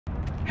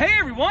Hey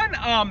everyone,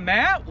 I'm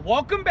Matt.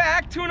 Welcome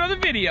back to another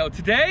video.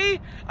 Today,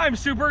 I'm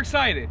super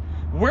excited.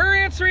 We're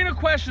answering a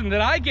question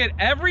that I get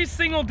every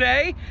single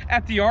day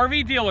at the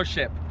RV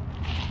dealership.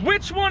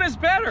 Which one is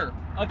better,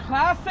 a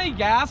Class A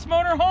Gas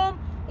Motorhome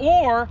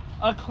or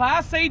a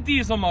Class A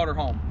Diesel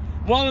Motorhome?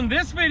 Well, in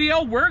this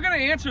video, we're gonna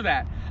answer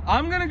that.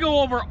 I'm gonna go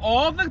over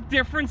all the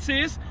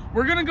differences.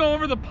 We're gonna go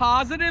over the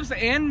positives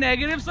and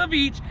negatives of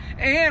each,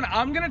 and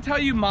I'm gonna tell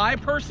you my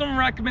personal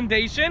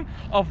recommendation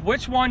of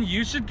which one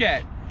you should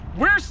get.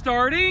 We're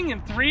starting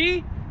in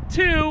 3,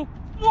 2,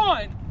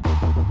 1.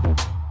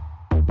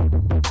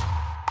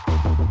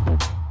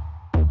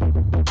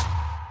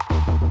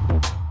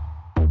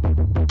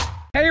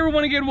 Hey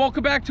everyone, again,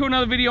 welcome back to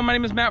another video. My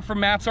name is Matt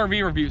from Matt's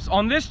RV Reviews.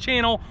 On this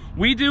channel,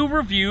 we do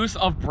reviews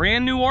of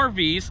brand new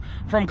RVs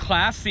from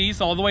Class C's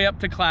all the way up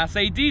to Class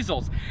A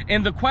Diesels.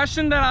 And the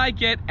question that I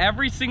get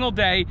every single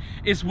day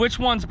is which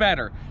one's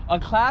better, a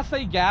Class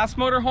A Gas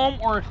Motorhome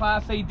or a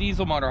Class A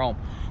Diesel Motorhome?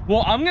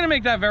 Well, I'm gonna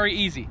make that very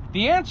easy.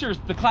 The answer is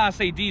the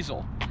Class A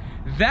Diesel.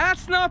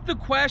 That's not the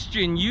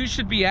question you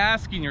should be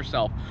asking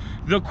yourself.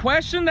 The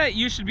question that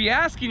you should be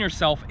asking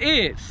yourself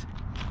is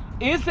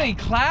a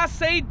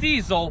Class A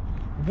Diesel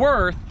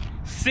worth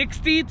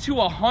 $60,000 to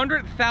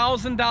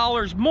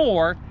 $100,000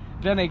 more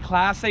than a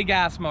Class A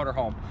Gas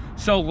Motorhome?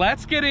 So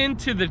let's get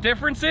into the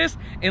differences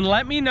and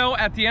let me know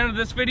at the end of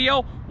this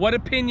video what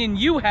opinion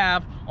you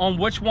have on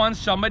which one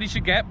somebody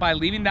should get by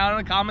leaving down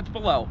in the comments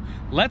below.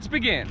 Let's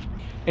begin.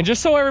 And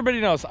just so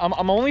everybody knows,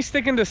 I'm only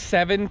sticking to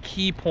 7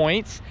 key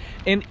points,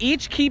 and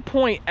each key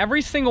point,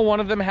 every single one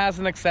of them has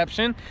an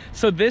exception,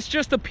 so this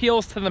just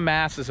appeals to the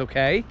masses,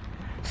 okay?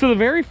 So the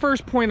very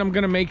first point I'm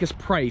gonna make is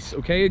price,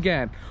 okay?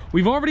 Again,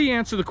 we've already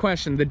answered the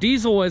question. The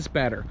diesel is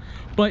better,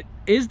 but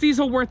is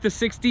diesel worth the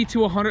 $60,000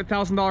 to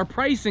 $100,000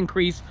 price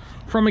increase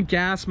from a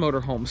gas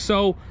motorhome?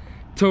 So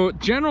to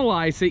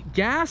generalize it,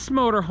 gas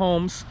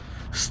motorhomes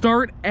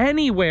start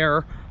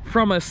anywhere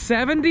from a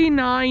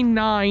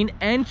 $79,900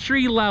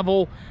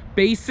 entry-level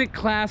basic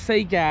Class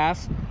A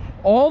gas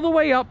all the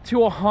way up to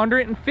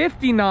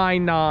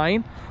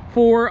 $159,900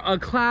 for a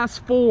Class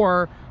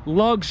 4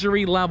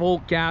 luxury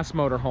level gas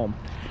motorhome.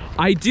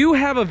 I do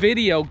have a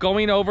video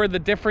going over the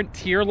different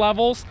tier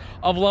levels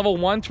of level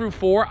 1 through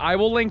 4. I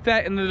will link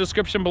that in the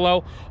description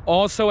below,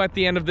 also at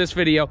the end of this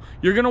video.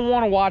 You're gonna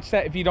wanna watch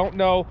that if you don't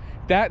know.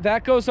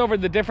 That goes over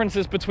the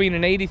differences between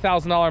an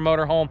 $80,000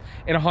 motorhome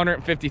and a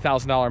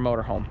 $150,000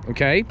 motorhome,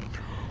 okay?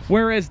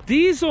 Whereas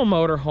diesel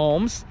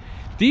motorhomes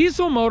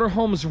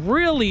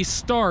really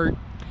start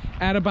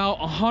at about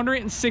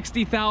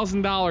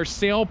 $160,000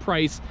 sale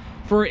price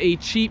for a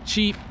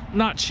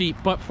not cheap,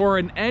 but for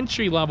an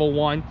entry level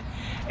one.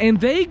 And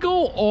they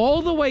go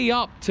all the way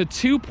up to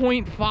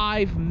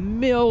 $2.5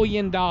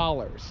 million.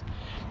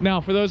 Now,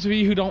 for those of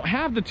you who don't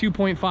have the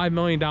 $2.5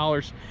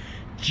 million,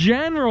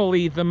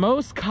 generally the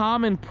most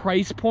common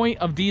price point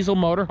of diesel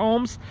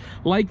motorhomes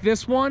like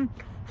this one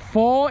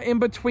fall in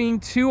between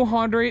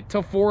 $200,000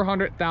 to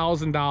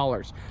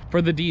 $400,000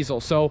 for the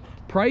diesel. So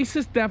price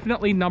is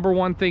definitely number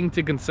one thing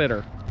to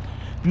consider.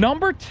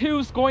 Number 2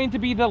 is going to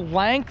be the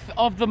length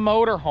of the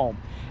motorhome.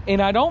 And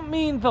I don't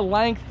mean the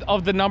length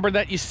of the number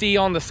that you see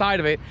on the side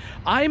of it.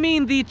 I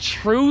mean the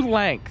true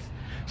length.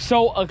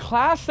 So a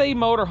Class A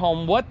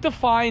motorhome, what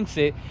defines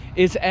it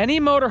is any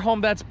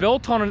motorhome that's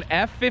built on an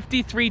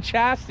F53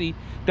 chassis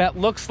that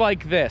looks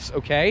like this,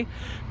 okay?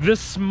 The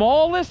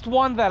smallest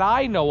one that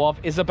I know of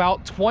is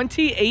about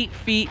 28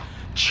 feet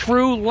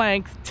true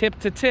length tip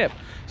to tip.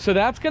 So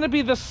that's going to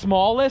be the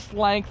smallest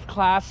length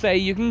Class A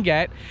you can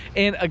get.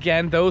 And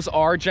again, those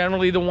are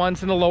generally the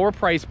ones in the lower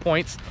price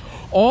points,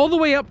 all the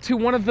way up to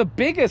one of the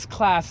biggest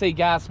Class A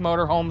gas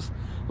motorhomes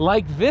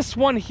like this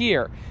one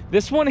here.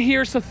 This one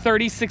here is a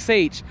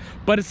 36H,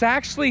 but it's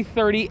actually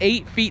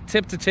 38 feet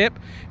tip to tip,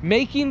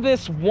 making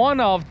this one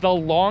of the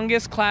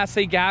longest Class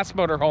A gas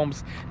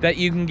motorhomes that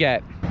you can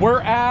get.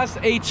 Whereas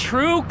a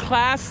true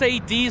Class A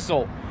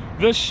diesel,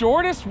 the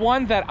shortest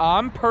one that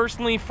I'm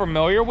personally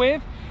familiar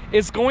with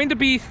is going to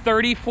be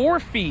 34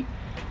 feet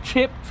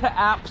tip to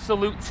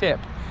absolute tip.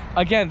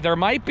 Again, there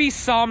might be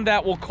some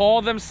that will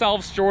call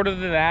themselves shorter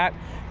than that,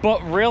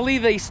 but really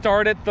they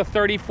start at the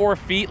 34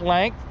 feet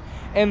length,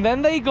 and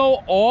then they go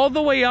all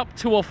the way up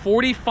to a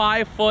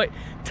 45-foot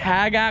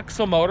tag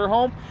axle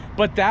motorhome,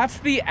 but that's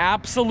the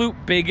absolute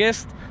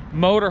biggest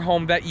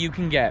motorhome that you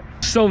can get.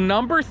 So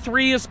number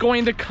 3 is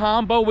going to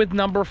combo with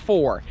number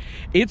 4.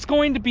 It's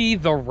going to be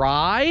the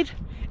ride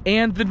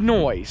and the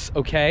noise,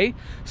 okay?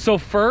 So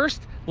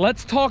first,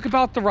 let's talk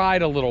about the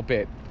ride a little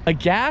bit. A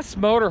gas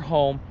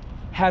motorhome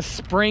has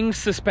spring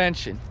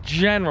suspension,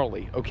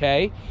 generally,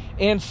 okay?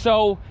 And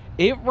so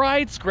it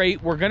rides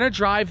great. We're gonna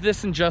drive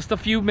this in just a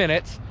few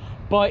minutes,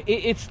 but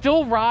it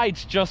still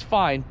rides just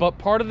fine. But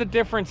part of the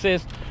difference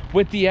is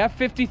with the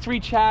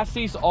F53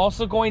 chassis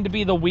also going to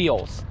be the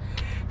wheels.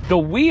 The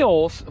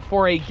wheels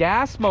for a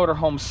gas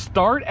motorhome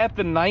start at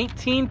the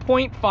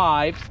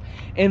 19.5s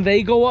and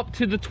they go up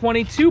to the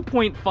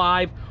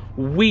 22.5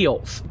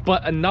 wheels.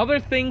 But another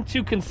thing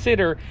to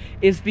consider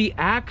is the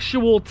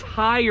actual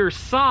tire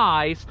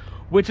size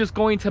which is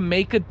going to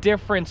make a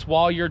difference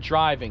while you're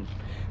driving.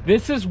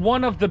 This is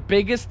one of the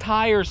biggest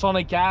tires on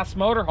a gas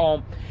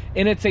motorhome,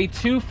 and it's a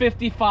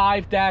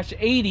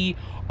 255-80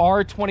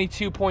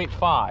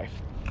 R22.5.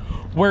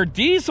 Where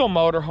diesel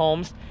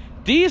motorhomes,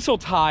 diesel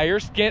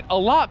tires get a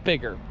lot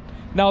bigger.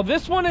 Now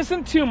this one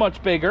isn't too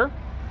much bigger.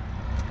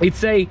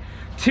 It's a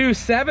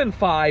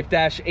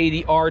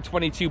 275-80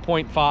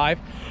 R22.5,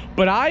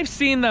 but I've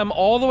seen them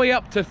all the way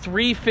up to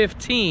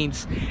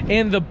 315s,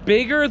 and the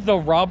bigger the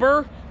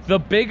rubber, the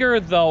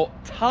bigger the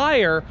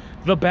tire,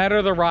 the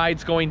better the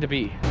ride's going to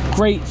be.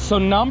 Great, so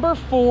number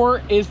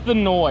 4 is the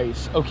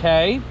noise,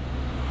 okay?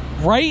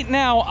 Right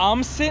now,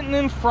 I'm sitting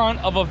in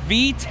front of a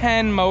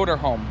V10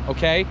 motorhome,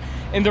 okay?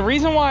 And the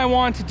reason why I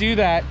wanted to do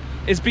that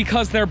is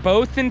because they're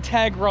both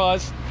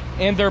Integras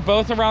and they're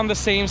both around the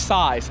same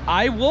size.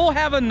 I will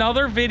have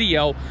another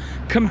video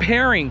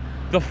comparing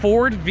the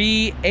Ford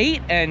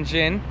V8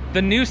 engine,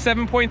 the new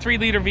 7.3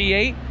 liter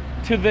V8,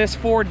 to this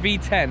Ford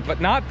V10,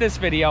 but not this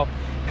video,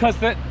 because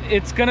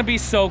it's gonna be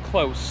so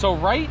close. So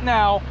right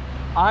now,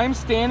 I'm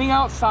standing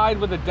outside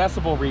with a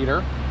decibel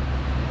reader,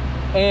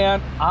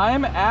 and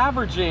I'm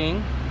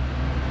averaging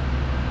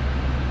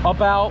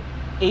about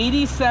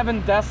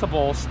 87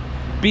 decibels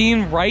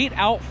being right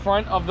out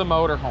front of the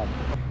motorhome.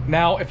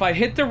 Now, if I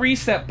hit the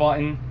reset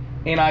button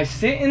and I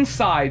sit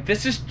inside,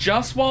 this is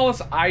just while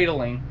it's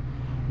idling,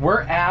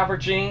 we're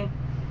averaging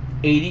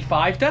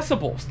 85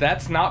 decibels.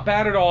 That's not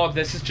bad at all.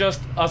 This is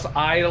just us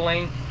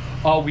idling.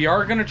 We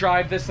are gonna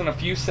drive this in a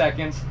few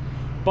seconds,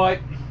 but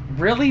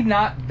really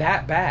not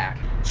that bad.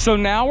 So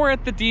now we're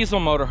at the diesel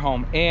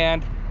motorhome,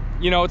 and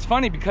you know, it's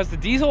funny because the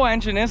diesel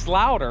engine is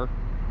louder,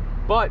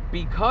 but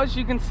because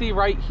you can see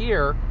right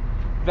here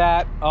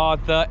that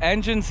the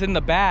engine's in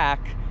the back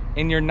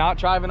and you're not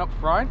driving up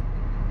front,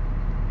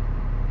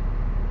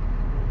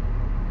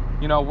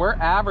 you know, we're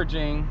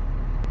averaging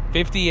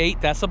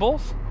 58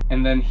 decibels.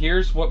 And then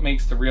here's what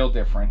makes the real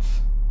difference.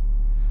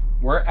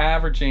 We're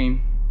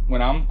averaging,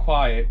 when I'm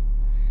quiet,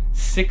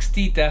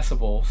 60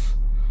 decibels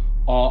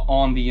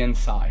on the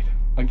inside.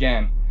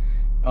 Again,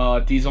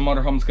 diesel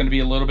motorhome is going to be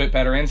a little bit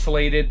better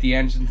insulated, the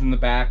engine's in the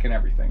back and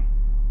everything.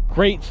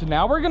 Great, so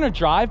now we're going to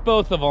drive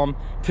both of them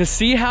to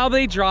see how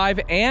they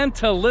drive and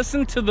to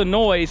listen to the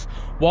noise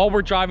while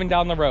we're driving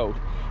down the road.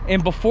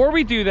 And before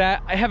we do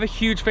that, I have a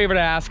huge favor to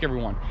ask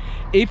everyone.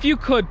 If you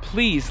could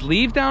please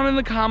leave down in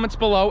the comments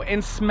below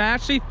and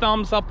smash a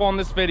thumbs up on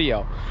this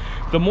video.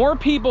 The more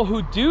people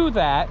who do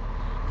that,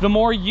 the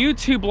more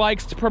YouTube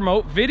likes to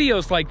promote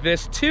videos like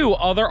this to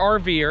other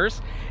RVers,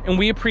 and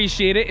we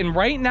appreciate it. And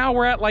right now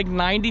we're at like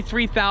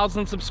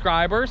 93,000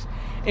 subscribers,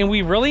 and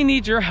we really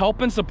need your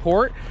help and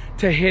support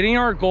to hitting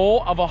our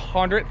goal of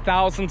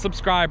 100,000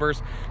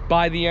 subscribers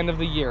by the end of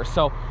the year.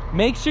 So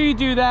make sure you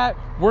do that.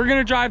 We're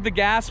gonna drive the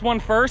gas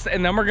one first,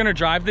 and then we're gonna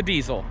drive the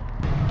diesel.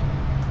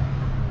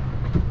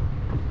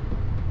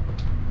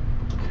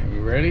 Okay,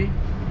 you ready?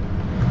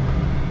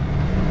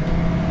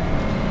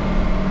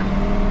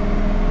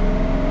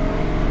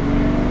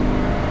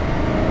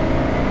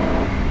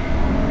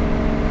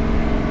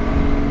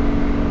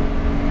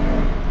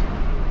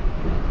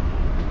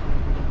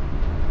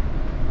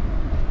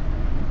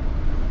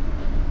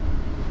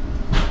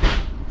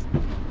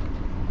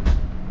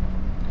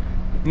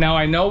 Now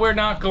I know we're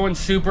not going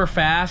super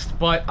fast,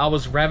 but I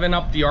was revving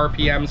up the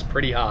RPMs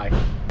pretty high.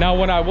 Now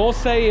what I will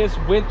say is,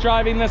 with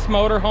driving this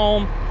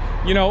motorhome,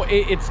 you know,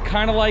 it's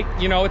kind of like,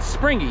 you know, it's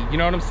springy, you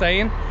know what I'm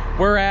saying?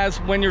 Whereas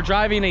when you're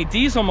driving a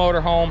diesel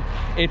motorhome,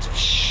 it's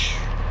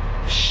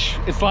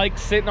like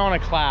sitting on a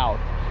cloud.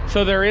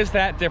 So there is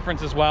that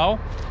difference as well.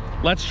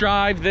 Let's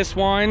drive this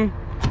one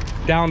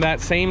down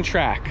that same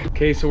track.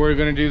 Okay, so we're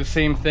gonna do the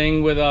same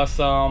thing with us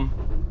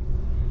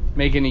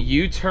making a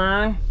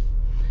U-turn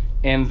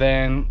and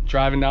then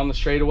driving down the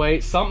straightaway.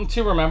 Something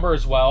to remember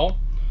as well,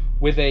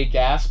 with a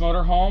gas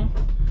motorhome,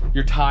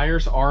 your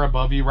tires are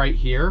above you right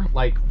here,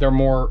 like they're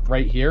more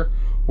right here.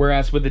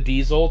 Whereas with the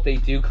diesel, they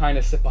do kind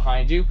of sit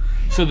behind you.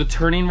 So the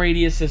turning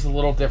radius is a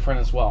little different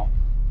as well.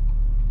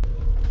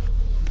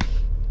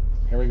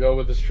 Here we go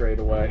with the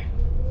straightaway.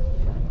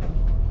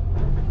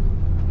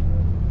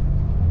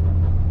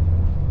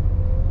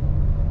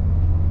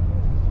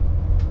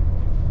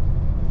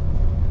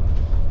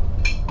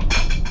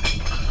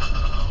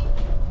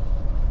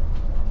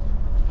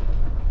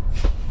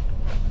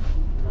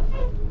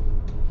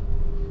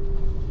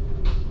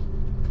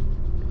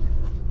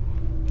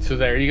 So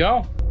there you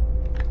go.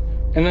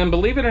 And then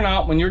believe it or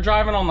not, when you're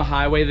driving on the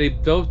highway, they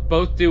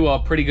both do a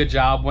pretty good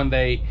job when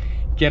they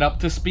get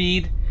up to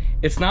speed.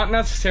 It's not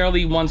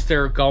necessarily once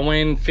they're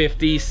going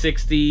 50,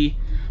 60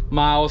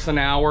 miles an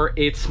hour.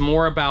 It's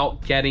more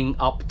about getting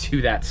up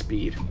to that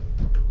speed.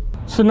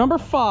 So number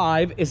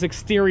 5 is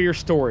exterior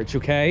storage,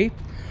 okay?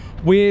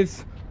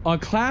 With a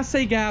Class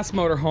A gas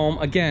motorhome,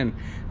 again,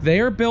 they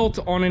are built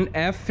on an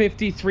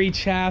F53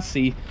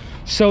 chassis,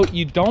 so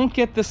you don't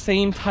get the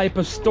same type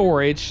of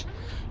storage.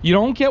 You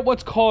don't get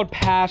what's called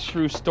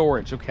pass-through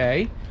storage,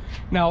 okay?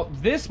 Now,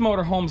 this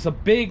motorhome's a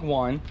big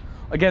one.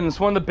 Again, it's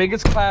one of the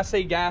biggest Class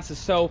A gases,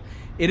 so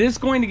it is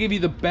going to give you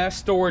the best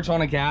storage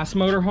on a gas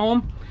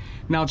motorhome.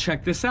 Now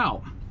check this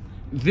out.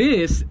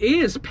 This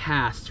is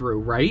pass-through,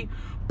 right?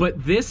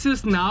 But this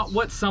is not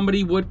what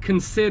somebody would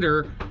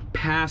consider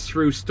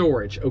pass-through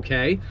storage,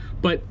 okay?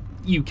 But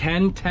you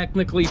can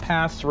technically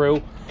pass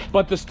through,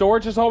 but the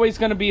storage is always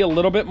going to be a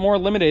little bit more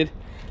limited.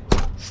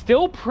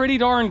 Still pretty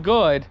darn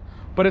good,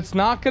 but it's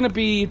not going to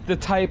be the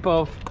type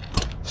of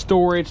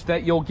storage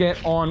that you'll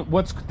get on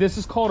this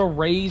is called a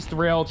raised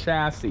rail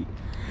chassis.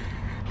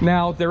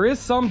 Now, there is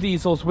some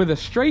diesels with a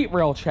straight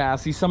rail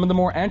chassis, some of the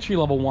more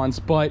entry-level ones,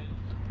 but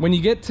when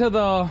you get to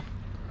the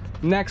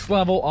next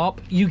level up,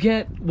 you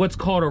get what's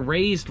called a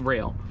raised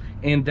rail,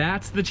 and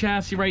that's the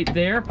chassis right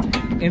there.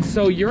 And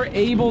so you're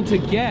able to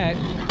get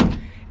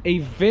a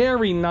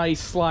very nice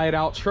slide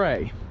out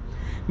tray.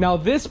 Now,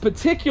 this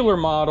particular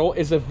model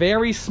is a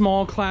very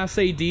small Class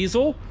A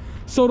diesel,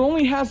 so it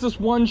only has this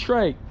one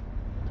tray,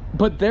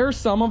 but there's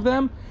some of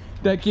them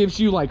that gives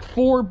you like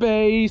 4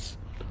 bays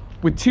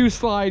with 2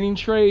 sliding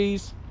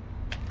trays,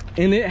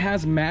 and it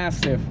has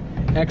massive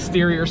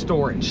exterior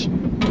storage.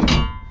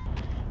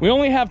 We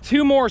only have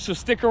 2 more, so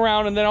stick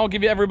around and then I'll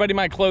give you everybody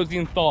my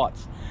closing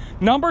thoughts.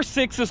 Number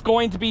 6 is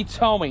going to be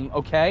towing,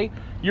 okay?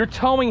 Your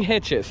towing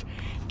hitches.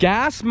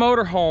 Gas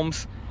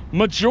motorhomes,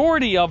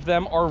 majority of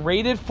them are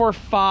rated for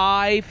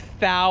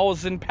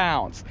 5,000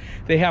 pounds.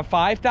 They have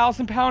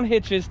 5,000 pound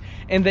hitches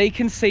and they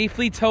can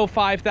safely tow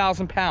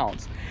 5,000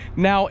 pounds.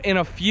 Now, in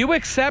a few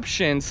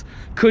exceptions,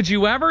 could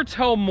you ever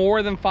tow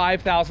more than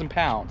 5,000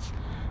 pounds?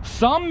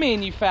 Some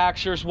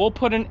manufacturers will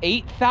put an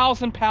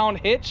 8,000 pound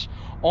hitch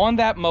on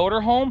that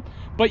motorhome,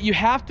 but you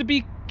have to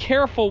be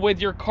careful with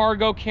your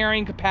cargo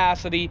carrying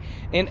capacity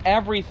and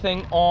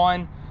everything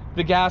on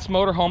the gas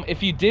motorhome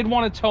if you did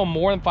want to tow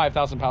more than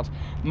 5,000 pounds.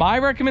 My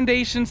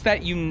recommendation's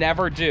that you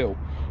never do.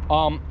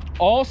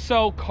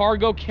 Also,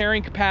 cargo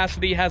carrying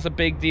capacity has a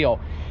big deal.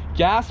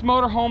 Gas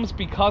motorhomes,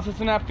 because it's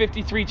an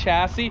F53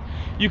 chassis,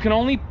 you can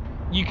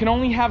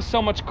only have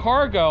so much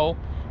cargo,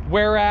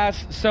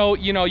 whereas, so,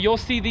 you know, you'll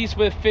see these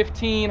with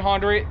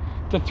 1,500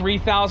 to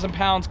 3,000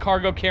 pounds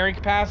cargo carrying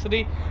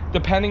capacity,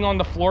 depending on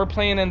the floor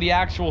plan and the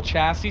actual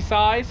chassis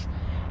size.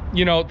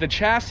 You know, the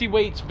chassis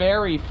weights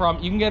vary from,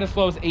 you can get as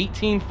low as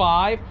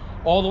 18.5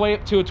 all the way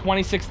up to a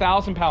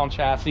 26,000 pound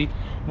chassis,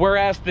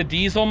 whereas the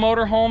diesel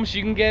motorhomes,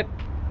 you can get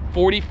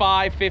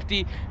 45,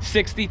 50,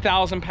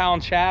 60,000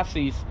 pound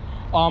chassis,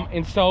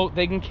 and so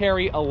they can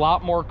carry a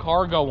lot more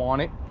cargo on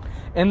it.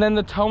 And then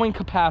the towing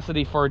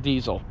capacity for a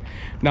diesel.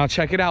 Now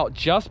check it out,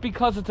 just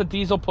because it's a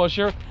diesel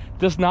pusher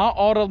does not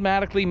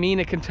automatically mean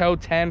it can tow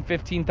 10,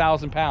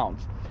 15,000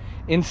 pounds.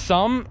 In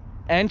some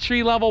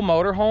entry-level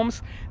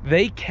motorhomes,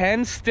 they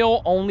can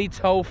still only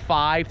tow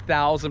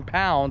 5,000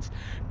 pounds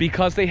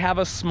because they have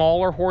a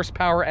smaller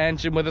horsepower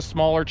engine with a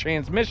smaller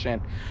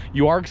transmission.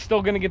 You are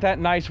still going to get that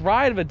nice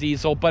ride of a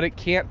diesel, but it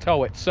can't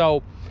tow it.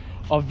 So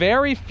a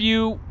very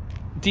few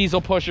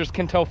diesel pushers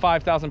can tow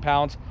 5,000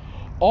 pounds.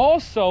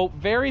 Also,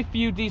 very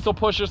few diesel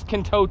pushers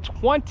can tow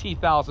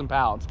 20,000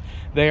 pounds.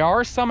 There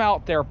are some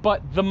out there,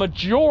 but the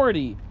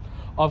majority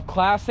of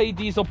Class A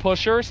diesel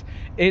pushers,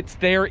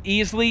 they're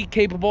easily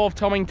capable of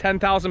towing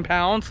 10,000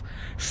 pounds.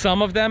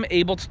 Some of them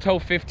able to tow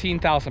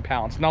 15,000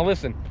 pounds. Now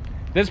listen,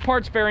 this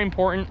part's very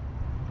important.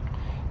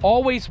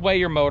 Always weigh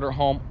your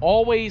motorhome.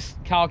 Always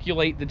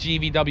calculate the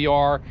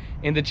GVWR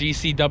and the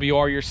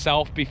GCWR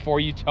yourself before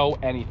you tow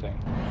anything.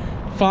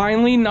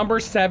 Finally, number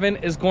 7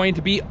 is going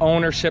to be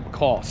ownership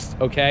costs,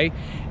 okay?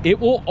 It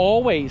will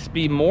always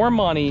be more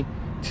money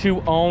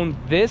to own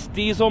this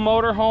diesel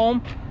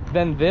motorhome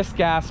than this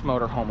gas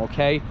motorhome,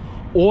 okay?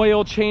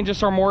 Oil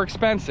changes are more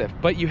expensive,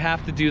 but you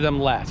have to do them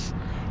less.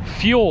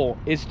 Fuel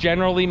is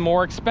generally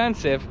more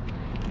expensive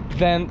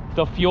than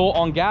the fuel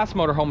on gas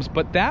motorhomes,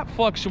 but that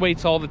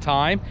fluctuates all the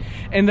time.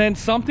 And then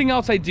something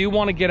else I do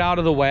want to get out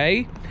of the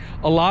way,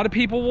 a lot of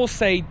people will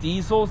say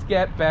diesels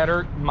get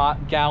better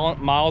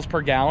miles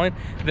per gallon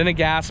than a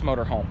gas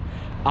motorhome.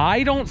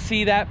 I don't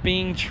see that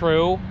being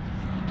true.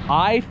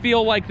 I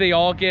feel like they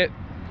all get,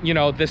 you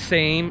know, the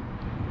same.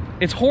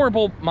 It's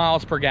horrible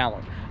miles per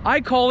gallon.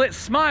 I call it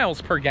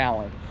smiles per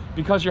gallon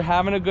because you're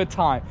having a good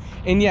time.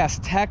 And yes,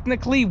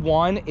 technically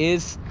one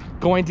is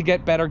going to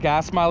get better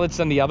gas mileage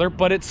than the other,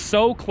 but it's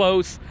so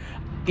close.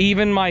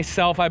 Even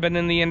myself, I've been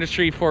in the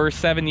industry for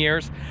 7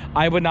 years.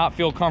 I would not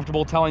feel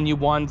comfortable telling you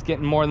one's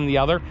getting more than the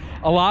other.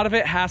 A lot of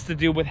it has to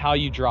do with how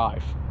you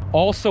drive.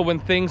 Also, when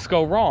things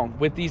go wrong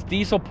with these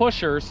diesel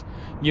pushers,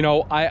 you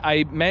know,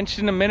 I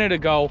mentioned a minute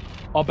ago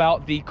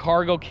about the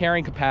cargo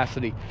carrying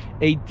capacity.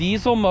 A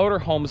diesel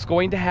motorhome is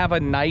going to have a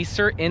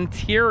nicer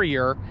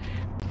interior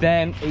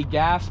than a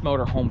gas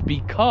motorhome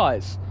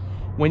because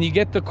when you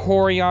get the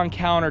Corian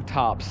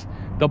countertops,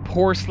 the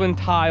porcelain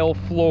tile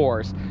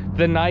floors,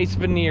 the nice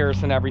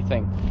veneers and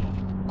everything,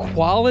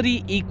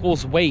 quality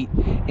equals weight,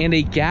 and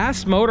a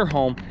gas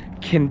motorhome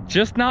can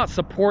just not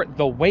support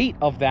the weight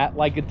of that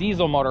like a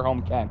diesel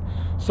motorhome can.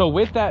 So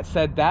with that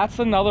said, that's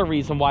another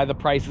reason why the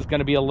price is going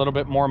to be a little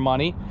bit more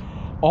money.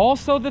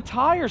 Also, the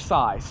tire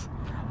size.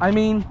 I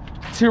mean,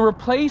 to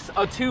replace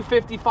a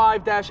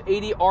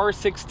 255-80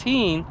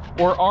 R16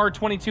 or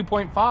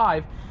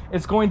R22.5,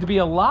 it's going to be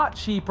a lot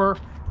cheaper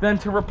than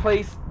to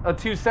replace a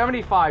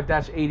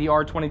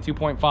 275-80R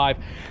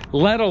 22.5,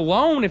 let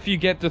alone if you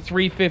get the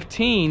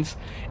 315s,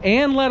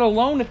 and let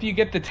alone if you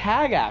get the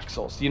tag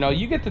axles. You know,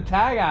 you get the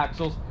tag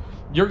axles,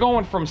 you're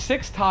going from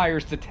 6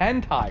 tires to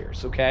 10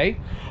 tires, okay?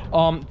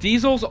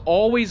 Diesel's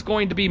always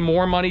going to be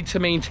more money to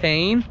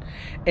maintain,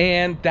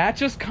 and that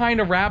just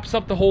kind of wraps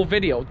up the whole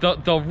video.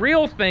 The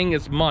real thing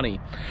is money.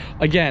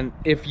 Again,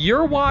 if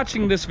you're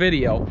watching this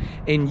video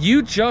and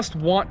you just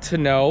want to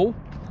know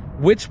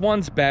which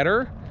one's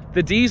better,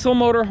 the diesel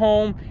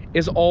motorhome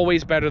is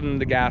always better than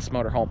the gas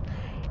motorhome.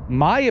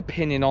 My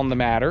opinion on the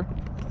matter,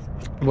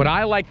 what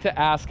I like to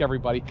ask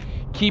everybody,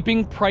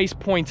 keeping price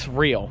points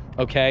real,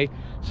 okay?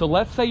 So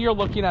let's say you're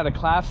looking at a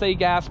Class A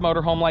gas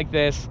motorhome like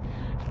this,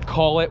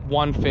 call it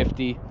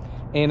 $150,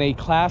 and a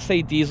Class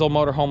A diesel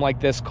motorhome like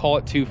this, call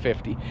it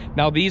 $250.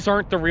 Now, these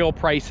aren't the real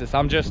prices.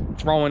 I'm just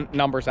throwing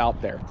numbers out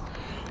there.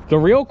 The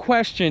real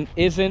question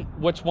isn't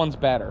which one's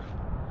better.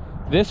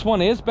 This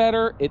one is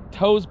better, it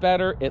tows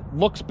better, it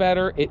looks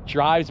better, it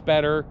drives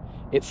better,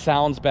 it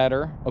sounds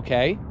better,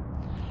 okay?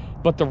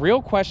 But the real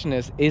question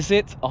is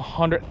it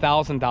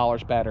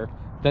 $100,000 better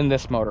than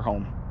this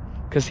motorhome?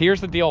 Because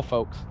here's the deal,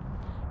 folks.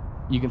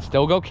 You can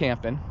still go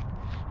camping,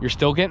 you're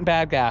still getting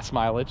bad gas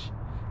mileage,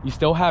 you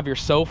still have your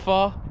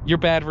sofa, your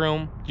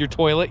bedroom, your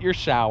toilet, your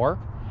shower,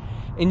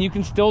 and you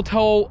can still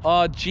tow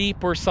a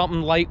Jeep or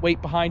something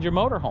lightweight behind your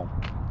motorhome.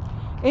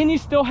 And you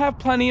still have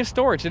plenty of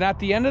storage. And at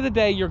the end of the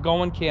day, you're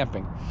going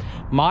camping.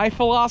 My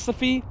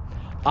philosophy,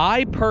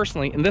 I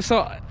personally, and this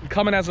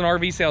coming as an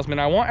RV salesman,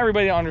 I want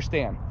everybody to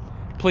understand,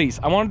 please,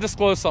 I want to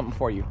disclose something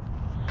for you.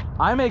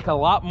 I make a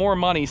lot more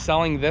money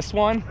selling this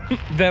one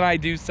than I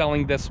do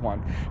selling this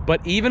one.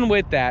 But even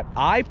with that,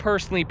 I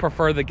personally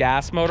prefer the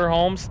gas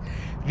motorhomes.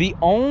 The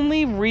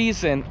only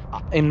reason,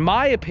 in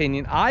my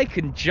opinion, I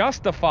can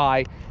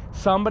justify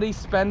somebody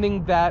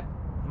spending that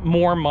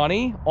more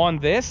money on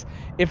this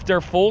if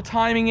they're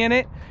full-timing in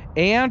it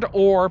and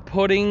or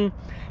putting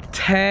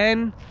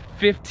 10,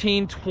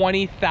 15,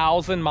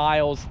 20,000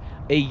 miles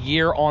a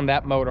year on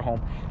that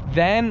motorhome.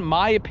 Then,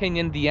 my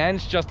opinion, the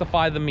ends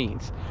justify the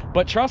means.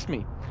 But trust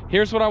me,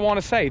 here's what I want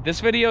to say. This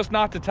video is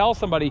not to tell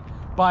somebody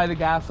buy the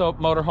gas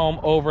motorhome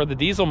over the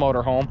diesel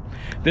motorhome.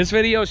 This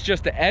video is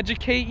just to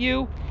educate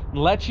you,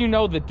 let you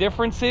know the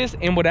differences,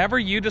 and whatever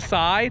you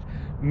decide,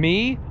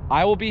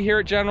 I will be here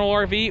at General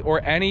RV,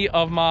 or any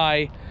of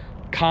my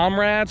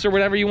comrades or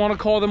whatever you want to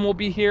call them will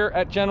be here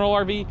at General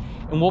RV,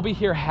 and we'll be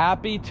here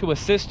happy to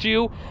assist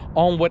you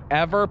on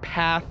whatever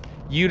path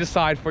you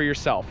decide for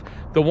yourself.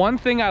 The one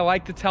thing I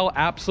like to tell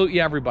absolutely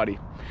everybody,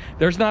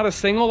 there's not a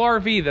single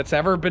RV that's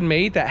ever been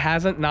made that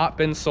hasn't not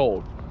been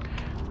sold.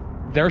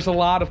 There's a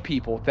lot of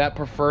people that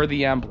prefer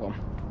the Emblem.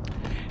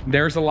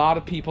 There's a lot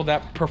of people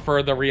that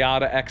prefer the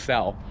Riata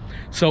XL.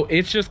 So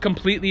it's just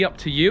completely up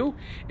to you.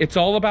 It's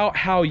all about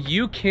how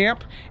you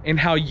camp and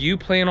how you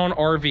plan on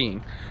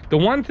RVing. The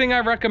one thing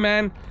I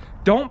recommend,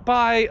 don't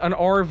buy an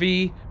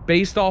RV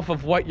based off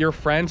of what your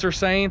friends are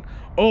saying.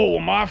 Oh,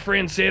 my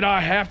friend said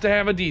I have to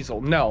have a diesel.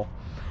 No.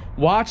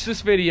 Watch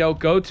this video,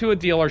 go to a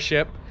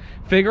dealership,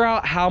 figure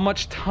out how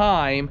much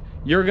time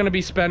you're going to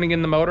be spending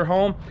in the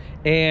motorhome,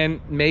 and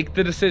make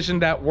the decision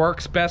that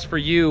works best for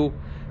you,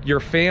 your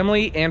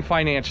family, and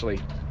financially.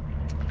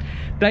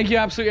 Thank you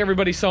absolutely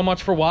everybody so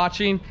much for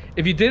watching.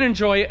 If you did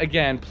enjoy it,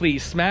 again,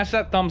 please smash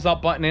that thumbs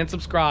up button and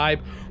subscribe.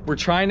 We're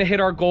trying to hit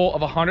our goal of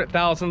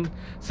 100,000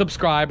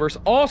 subscribers.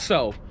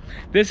 Also,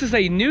 this is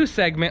a new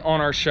segment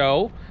on our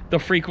show, the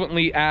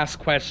frequently asked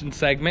questions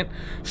segment.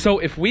 So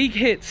if we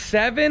hit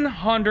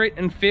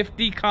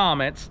 750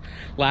 comments,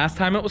 last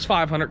time it was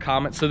 500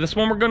 comments, so this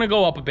one we're gonna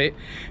go up a bit,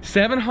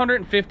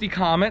 750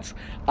 comments,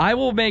 I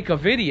will make a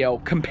video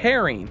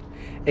comparing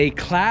a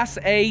Class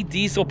A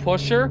diesel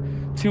pusher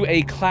to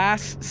a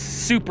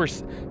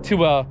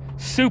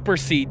Super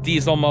C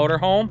diesel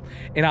motorhome,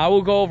 and I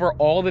will go over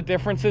all the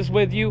differences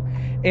with you.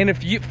 And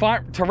if you,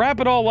 to wrap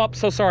it all up,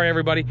 so sorry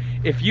everybody,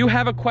 if you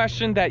have a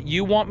question that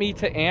you want me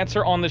to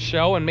answer on the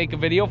show and make a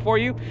video for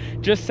you,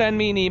 just send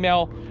me an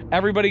email.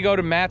 Everybody go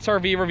to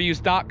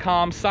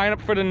MattsRVReviews.com, sign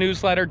up for the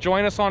newsletter,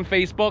 join us on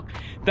Facebook.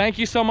 Thank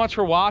you so much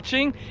for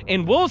watching,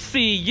 and we'll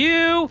see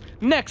you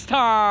next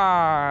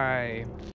time.